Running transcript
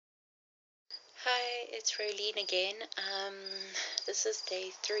Hi, it's Rolene again. This is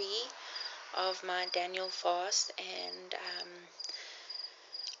day 3 of my Daniel fast, and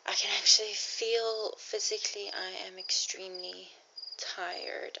I can actually feel physically I am extremely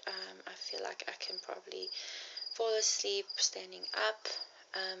tired. I feel like I can probably fall asleep standing up.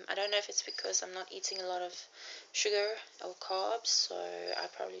 I don't know if it's because I'm not eating a lot of sugar or carbs, so I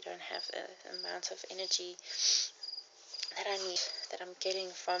probably don't have the amount of energy that I need, that I'm getting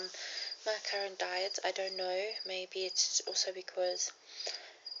from my current diet. I don't know. Maybe it's also because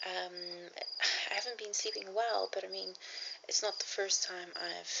um, I haven't been sleeping well, but I mean, it's not the first time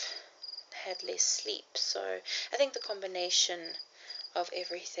I've had less sleep. So I think the combination of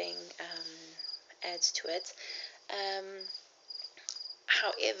everything adds to it. Um,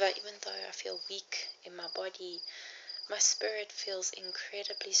 However, even though I feel weak in my body, my spirit feels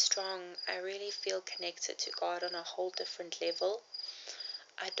incredibly strong. I really feel connected to God on a whole different level.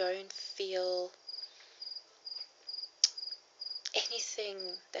 I don't feel anything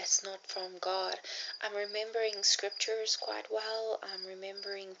that's not from God. I'm remembering scriptures quite well. I'm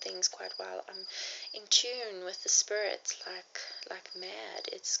remembering things quite well. I'm in tune with the Spirit like mad.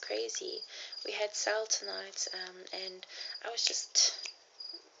 It's crazy. We had cell tonight, and I was just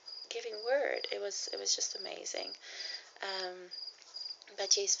giving word. It was just amazing. Um,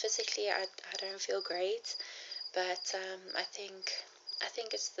 but yes, physically I don't feel great. But I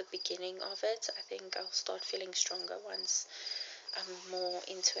think it's the beginning of it. I think I'll start feeling stronger once I'm more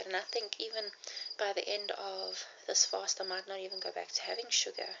into it. And I think even by the end of this fast, I might not even go back to having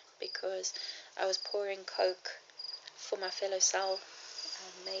sugar, because I was pouring Coke for my fellow cell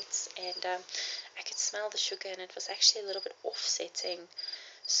mates, and I could smell the sugar, and it was actually a little bit offsetting.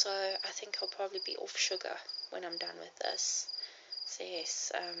 So I think I'll probably be off sugar when I'm done with this. So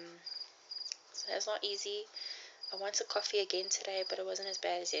yes, so it's not easy. I wanted coffee again today, but it wasn't as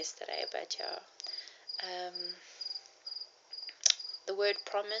bad as yesterday. But yeah, um, the word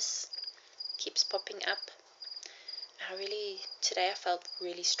promise keeps popping up. Today I felt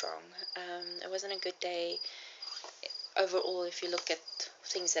really strong. It wasn't a good day overall if you look at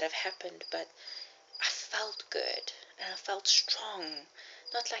things that have happened, but I felt good and I felt strong.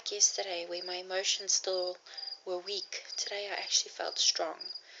 Not like yesterday where my emotions still were weak. Today I actually felt strong.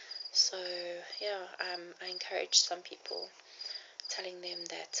 So yeah, I encourage some people, telling them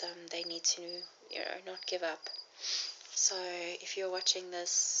that they need to, not give up. So if you're watching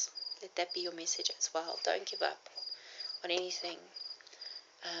this, let that be your message as well. Don't give up on anything.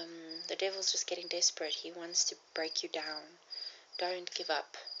 The devil's just getting desperate. He wants to break you down. Don't give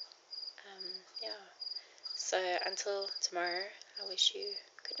up. Yeah. So until tomorrow, I wish you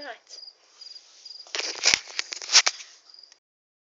good night.